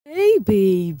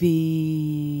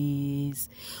babies.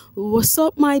 What's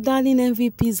up, my darling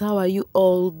MVPs? How are you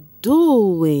all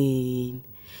doing?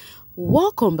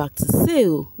 Welcome back to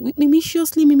Sale with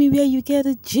Mimiciously Mimi, where you get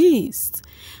a gist.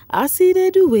 I see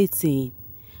they do waiting.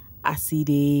 I see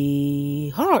they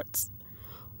heart.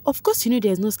 Of course, you know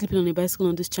there's no sleeping on a bicycle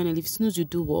on this channel. If you snooze, you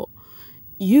do what?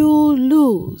 You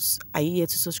lose. Are you here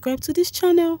to subscribe to this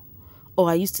channel? Or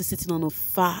are you still sitting on a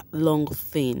fat, long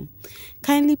thing?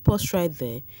 Kindly pause right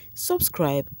there,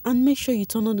 subscribe, and make sure you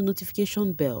turn on the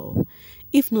notification bell.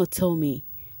 If not, tell me,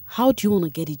 how do you want to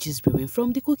get a gist brewing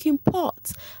from the cooking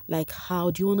pot? Like,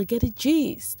 how do you want to get a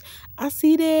gist? I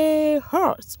see the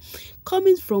heart.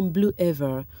 Coming from Blue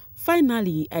Ever,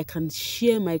 finally, I can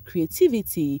share my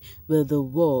creativity with the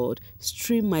world,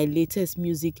 stream my latest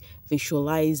music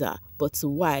visualizer. But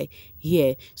why?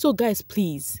 Here. So guys,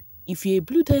 please, if you're a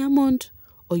Blue Diamond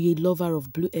or you're a lover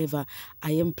of Blue Ever,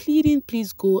 I am pleading,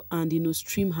 please go and,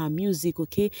 stream her music,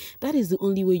 okay? That is the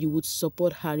only way you would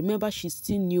support her. Remember, she's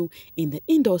still new in the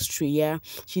industry, yeah?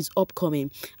 She's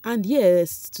upcoming. And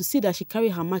yes, to see that she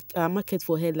carried her market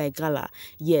for her like gala.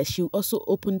 Yes, she also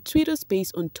opened Twitter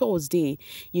space on Thursday,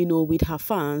 with her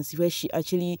fans, where she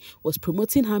actually was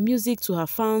promoting her music to her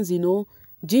fans,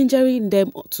 gingering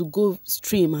them to go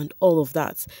stream and all of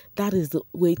that. That is the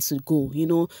way to go,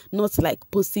 not like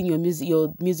posting your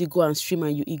music go and stream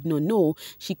and you ignore. No,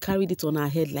 she carried it on her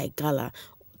head like gala.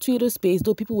 Twitter space,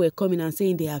 though people were coming and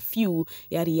saying they are few,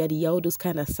 yada yada yada, all those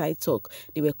kind of side talk,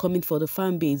 they were coming for the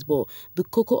fan base. But the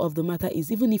cocoa of the matter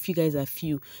is, even if you guys are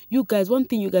few, you guys, one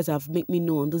thing you guys have made me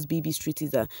know on this BB street is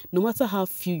that no matter how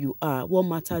few you are, what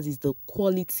matters is the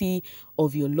quality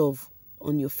of your love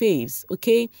on your faves,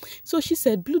 okay? So she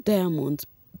said, Blue Diamond,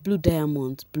 Blue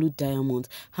Diamond, Blue Diamond.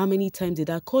 How many times did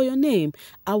I call your name?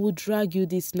 I would drag you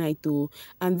this night though.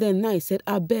 And then I said,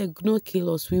 I beg, no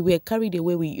kill us. We were carried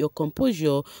away with your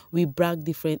composure. We brag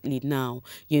differently now,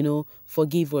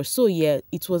 forgive us. So yeah,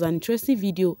 it was an interesting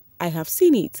video. I have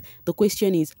seen it. The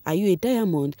question is, are you a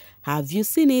diamond? Have you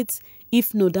seen it?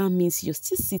 If no, that means you're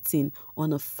still sitting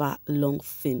on a fat, long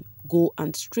thing. Go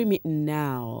and stream it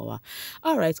now.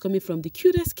 All right, coming from the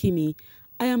cutest Kimmy,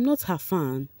 I am not her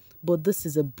fan, but this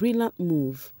is a brilliant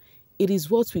move. It is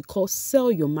what we call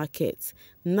sell your market.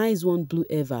 Nice one, Blue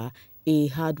Ever. A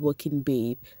hardworking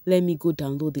babe. Let me go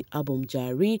download the album,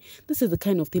 Jari. This is the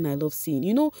kind of thing I love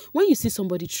seeing. When you see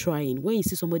somebody trying, when you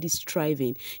see somebody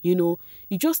striving, you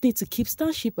just need to keep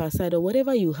Starship aside, or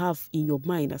whatever you have in your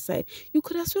mind aside. You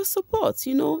could as well support,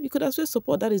 you could as well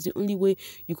support. That is the only way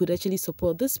you could actually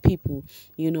support these people,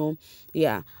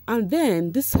 yeah. And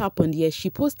then this happened. Yes, she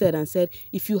posted and said,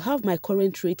 if you have my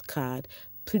current rate card,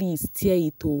 please tear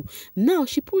it too. Now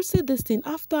she posted this thing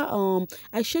after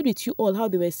I shared with you all how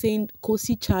they were saying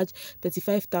Khosi charged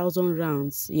 35,000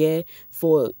 rounds, yeah,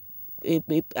 for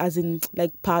as in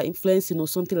like power influencing or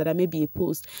something like that, maybe a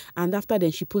post. And after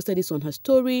then she posted this on her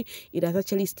story. It has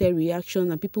actually stirred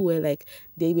reactions, and people were like,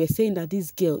 they were saying that this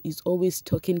girl is always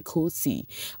talking Khosi.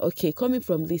 Okay, coming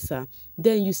from Lisa,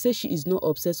 then you say she is not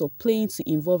obsessed or playing to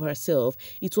involve herself.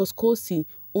 It was Khosi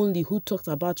only who talked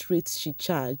about rates she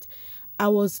charged. I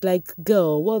was like,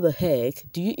 girl, what the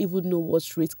heck? Do you even know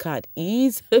what rate card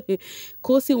is?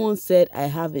 Khosi once said, I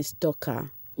have a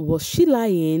stalker. Was she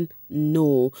lying?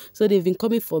 No. So they've been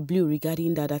coming for Blue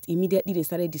regarding that immediately they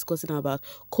started discussing about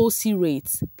Khosi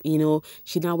rates.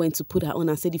 She now went to put her on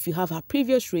and said, if you have her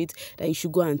previous rate, that you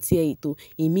should go and tear it too.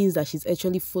 It means that she's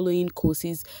actually following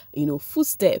Khosi's,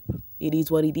 footstep. It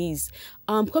is what it is.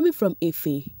 Coming from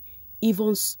Efe,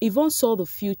 Yvonne saw the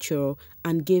future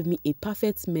and gave me a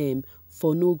perfect meme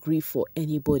for no grief for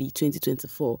anybody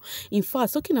 2024. In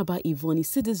fact, talking about Yvonne, you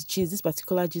see this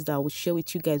particular gist that I will share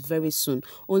with you guys very soon,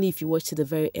 only if you watch to the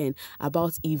very end,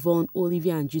 about Yvonne,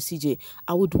 Olivia and Juicy J.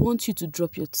 I would want you to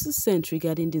drop your 2 cents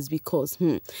regarding this because,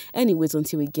 anyways,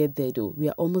 until we get there though, we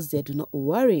are almost there, do not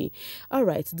worry. All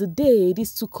right, the day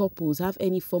these two couples have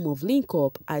any form of link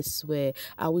up, I swear,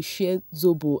 I will share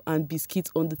Zobo and biscuits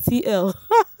on the TL.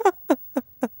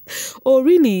 Oh,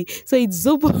 really? So it's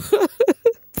Zobo.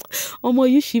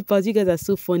 You shippers, you guys are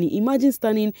so funny. Imagine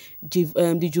standing the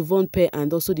Yvonne pair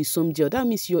and also the Somgel. That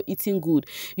means you're eating good.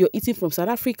 You're eating from South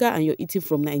Africa and you're eating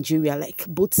from Nigeria, like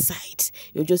both sides.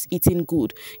 You're just eating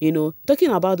good.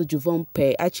 Talking about the Yvonne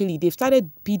pair, actually they've started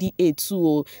PDA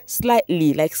too,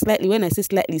 slightly. When I say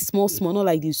slightly, small, not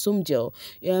like the Somgel.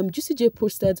 Juicy J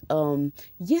posted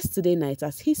yesterday night,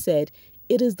 as he said,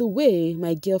 It is the way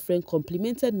my girlfriend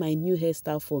complimented my new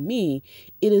hairstyle for me.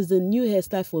 It is the new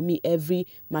hairstyle for me every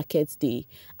market day.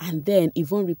 And then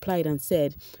Yvonne replied and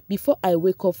said, before I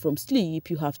wake up from sleep,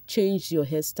 you have changed your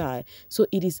hairstyle. So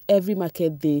it is every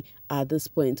market day at this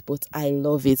point, but I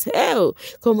love it. Hell,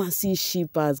 come and see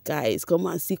shippers, guys. Come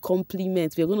and see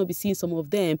compliments. We're going to be seeing some of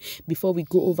them before we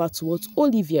go over to what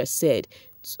Olivia said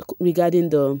regarding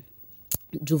the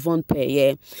Yvonne pair,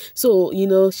 yeah. So,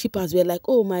 shippers were like,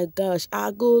 oh my gosh,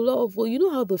 I go love. Well, you know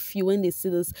how they feel when they see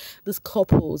this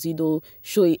couples,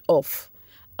 show it off.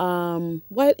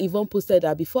 While Yvonne posted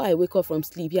that before I wake up from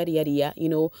sleep, yada yada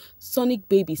yada, Sonic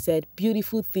Baby said,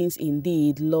 beautiful things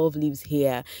indeed, love lives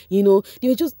here. There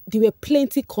were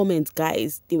plenty comments,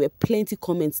 guys. There were plenty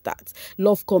comments that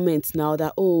love comments now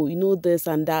that, oh, this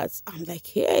and that. I'm like,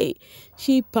 hey,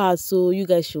 she passed, so you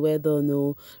guys should wear the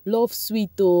no. Love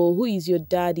sweet though. Who is your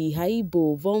daddy?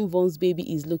 Haibo, Von's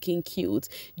baby is looking cute.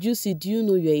 Juicy, do you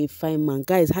know you're a fine man?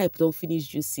 Guys, hype, don't finish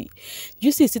Juicy.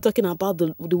 Juicy is still talking about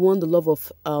the love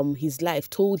of his life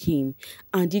told him,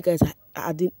 and you guys are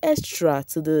adding extra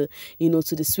to the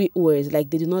to the sweet words.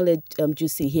 Like, they did not let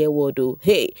Juicy hear word though.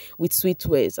 Hey, with sweet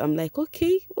words. I'm like,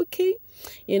 okay,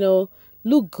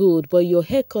 look good, but your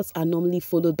haircuts are normally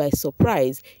followed by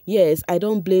surprise. Yes, I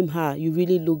don't blame her. You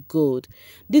really look good.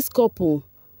 This couple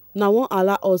now won't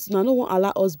allow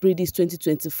us breed this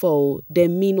 2024. They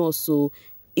mean also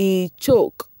a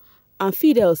choke. And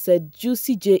Fidel said,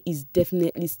 Juicy J is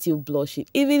definitely still blushing.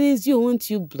 If it is you, won't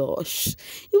you blush?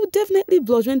 You will definitely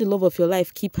blush when the love of your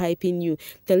life keep hyping you,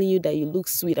 telling you that you look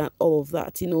sweet and all of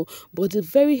that, But the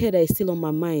very hair that is still on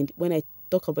my mind when I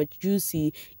talk about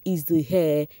Juicy is the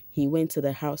hair he went to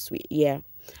the house with. Yeah,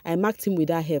 I marked him with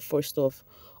that hair first off.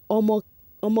 Omo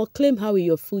claim how with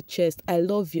your full chest. I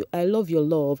love you. I love your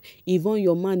love. Yvonne,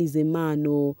 your man is a man.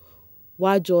 Oh,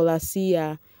 Wajola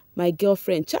Sia. My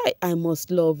girlfriend, chai, I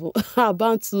must love.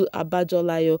 Abantu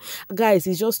Abajolayo. Guys,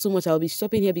 it's just too much. I'll be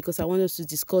stopping here because I want us to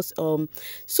discuss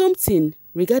something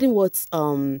regarding what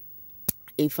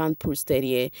a fan posted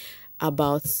here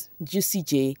about Juicy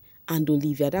J and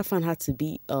Olivia. That fan had to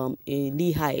be a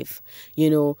Lee Hive,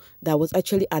 that was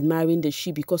actually admiring the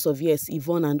sheep because of, yes,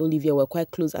 Yvonne and Olivia were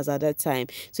quite close as at that time.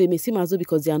 So it may seem as though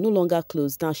because they are no longer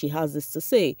close, now she has this to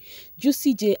say.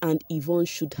 Juicy J and Yvonne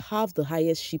should have the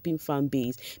highest shipping fan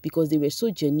base because they were so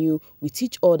genuine with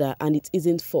each other and it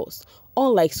isn't forced.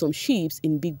 Unlike some sheeps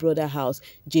in Big Brother house,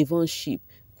 Javon's sheep,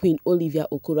 Queen Olivia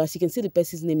Okoro. As you can see, the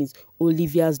person's name is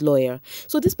Olivia's lawyer.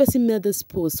 So this person made this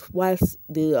post whilst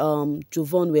the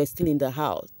Yvonne were still in the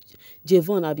house.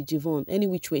 Javon, any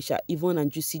which way, Yvonne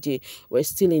and Juicy J were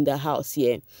still in the house,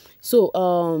 yeah.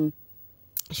 So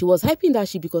she was hyping that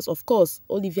shit because, of course,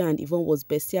 Olivia and Yvonne was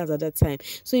besties at that time.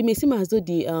 So it may seem as though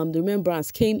the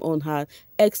remembrance came on her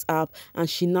X app, and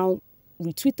she now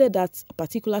retweeted that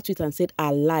particular tweet and said, I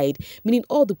lied, meaning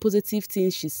all the positive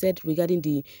things she said regarding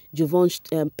the Yvonne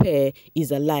pair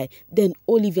is a lie. Then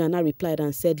Olivia now replied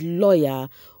and said, lawyer,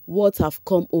 what have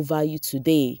come over you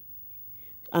today?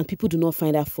 And people do not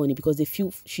find that funny because they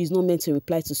feel she's not meant to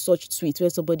reply to such tweets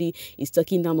where somebody is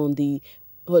talking down on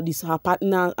her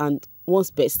partner and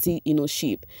one's bestie,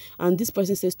 sheep. And this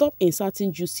person says, stop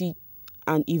inserting Juicy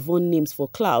and Yvonne names for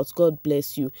clouds. God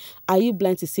bless you. Are you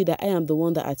blind to see that I am the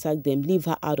one that attacked them? Leave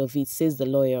her out of it, says the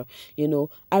lawyer.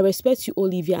 I respect you,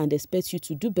 Olivia, and expect you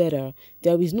to do better.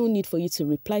 There is no need for you to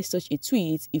reply such a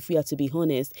tweet if we are to be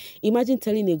honest. Imagine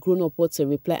telling a grown-up what to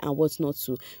reply and what not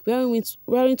to.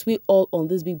 Weren't we all on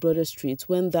this Big Brother street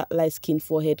when that light-skinned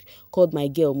forehead called my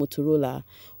girl Motorola?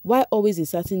 Why always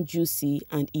inserting Juicy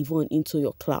and Yvonne into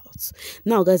your clouds?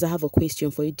 Now, guys, I have a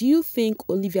question for you. Do you think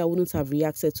Olivia wouldn't have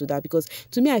reacted to that? Because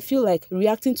to me, I feel like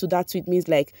reacting to that tweet means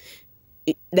like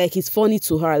it's funny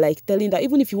to her, like telling that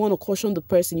even if you want to caution the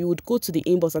person, you would go to the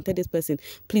inbox and tell this person,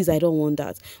 please, I don't want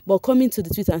that. But coming to the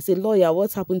tweet and say, lawyer,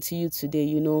 what's happened to you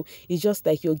today? It's just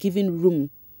like you're giving room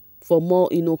for more,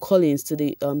 callings to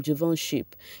the Yvonne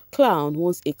ship. Clown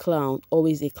wants a clown,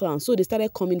 always a clown. So they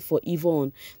started coming for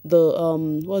Yvonne.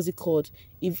 The what's it called?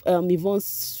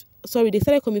 Yvonne's, sorry, they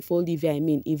started coming for Olivia. I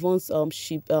mean Yvonne's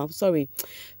ship. Sorry.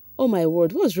 Oh my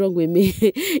word, what's wrong with me?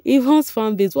 Yvonne's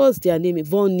fan base, what's their name?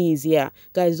 Yvonne Knees, yeah.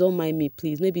 Guys, don't mind me,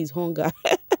 please. Maybe it's hunger.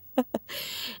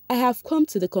 I have come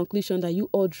to the conclusion that you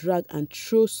all drag and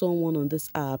throw someone on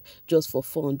this app just for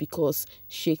fun because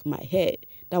shake my head.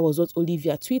 That was what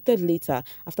Olivia tweeted later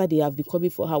after they have been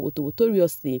coming for her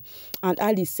notoriously. And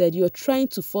Alice said, "You're trying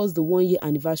to force the 1-year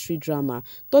anniversary drama.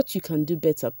 Thought you can do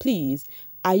better, please.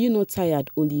 Are you not tired,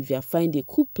 Olivia? Find a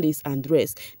cool place and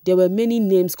rest." There were many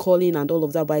names calling and all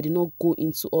of that, but I did not go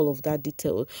into all of that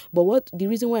detail. But the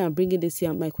reason why I'm bringing this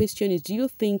here, my question is, do you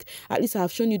think, at least I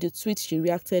have shown you the tweet she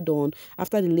reacted on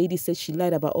after the lady said she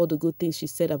lied about all the good things she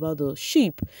said about the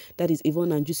sheep, that is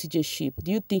Yvonne and Juicy J's sheep.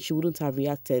 Do you think she wouldn't have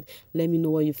reacted? Let me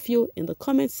know what you feel in the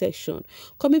comment section.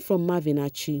 Coming from Marvin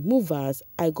Achi, movers,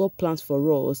 I got plans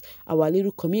for us. Our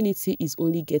little community is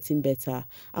only getting better.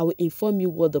 I will inform you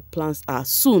what the plans are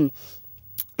soon.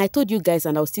 I told you guys,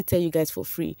 and I'll still tell you guys for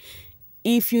free.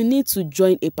 If you need to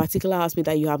join a particular housemate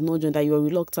that you have not joined, that you're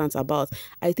reluctant about,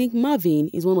 I think Marvin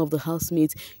is one of the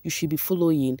housemates you should be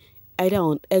following, either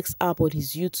on X app or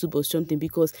his YouTube or something,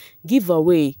 because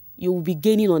giveaway, you will be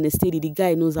gaining on a steady. The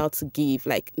guy knows how to give.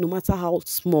 Like, no matter how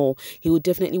small, he will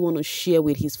definitely want to share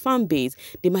with his fan base.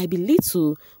 They might be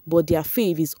little, but their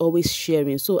fave is always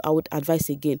sharing. So I would advise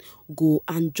again, go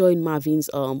and join Marvin's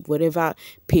whatever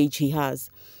page he has.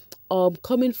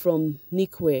 Coming from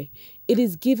Nikwe, it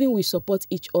is given we support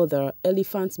each other.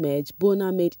 Elephant merge.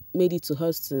 Bona made it to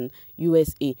Houston,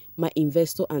 USA. My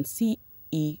investor and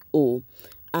CEO.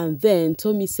 And then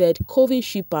Tommy said, Coven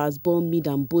shippers born me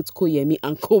than both Koyemi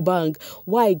and Kobang.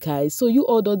 Why, guys? So you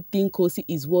all don't think Khosi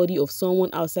is worthy of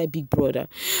someone outside Big Brother?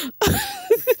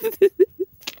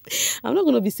 I'm not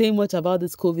going to be saying much about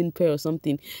this Coven pair or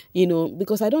something,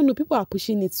 because I don't know. People are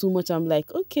pushing it too much. I'm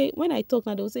like, okay, when I talk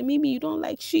now, they'll say, Mimi, you don't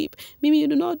like sheep. Mimi, you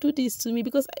do not do this to me.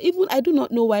 Because even I do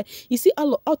not know why. You see,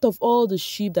 out of all the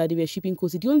sheep that they were shipping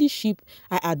Khosi, the only sheep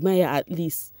I admire at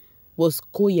least was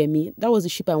Koyemi. That was the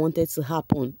ship I wanted to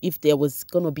happen if there was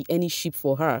going to be any ship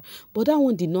for her. But that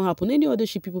one did not happen. Any other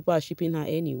ship, people are shipping her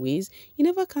anyways. You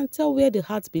never can tell where the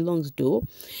heart belongs though.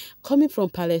 Coming from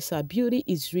Palesa, Beauty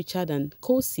is richer than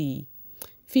Khosi.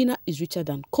 Fina is richer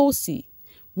than Khosi.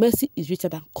 Mercy is richer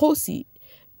than Khosi.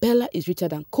 Bella is richer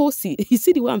than Khosi. You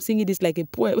see the way I'm singing this like a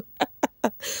poem.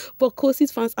 But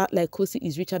Khosi's fans act like Khosi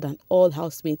is richer than all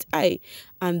housemates.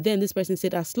 And then this person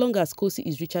said, as long as Khosi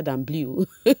is richer than Blue.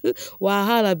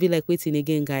 Wahala be like waiting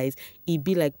again, guys. It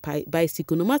be like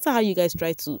bicycle. No matter how you guys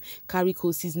try to carry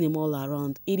Khosi's name all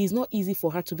around, it is not easy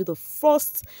for her to be the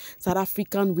first South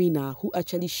African winner who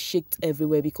actually shaked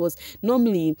everywhere, because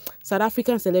normally South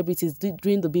African celebrities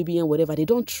during the BBN whatever, they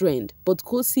don't trend. But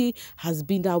Khosi has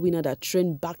been that winner that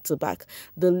trend back to back.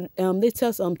 The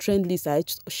latest trend list, I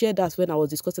shared that when I was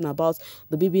discussing about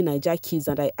the Baby Niger kids,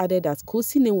 and I added that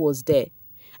Khosi name was there.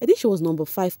 I think she was number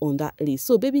 5 on that list.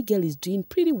 So baby girl is doing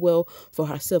pretty well for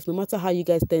herself, no matter how you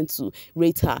guys tend to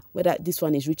rate her, whether this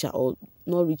one is richer or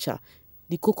not richer.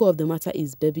 The cocoa of the matter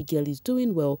is baby girl is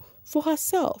doing well for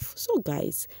herself. So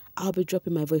guys, I'll be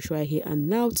dropping my voice right here and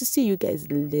now to see you guys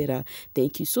later.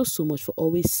 Thank you so much for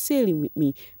always sailing with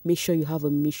me. Make sure you have a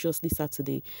Miciously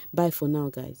Saturday. Bye for now,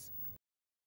 guys.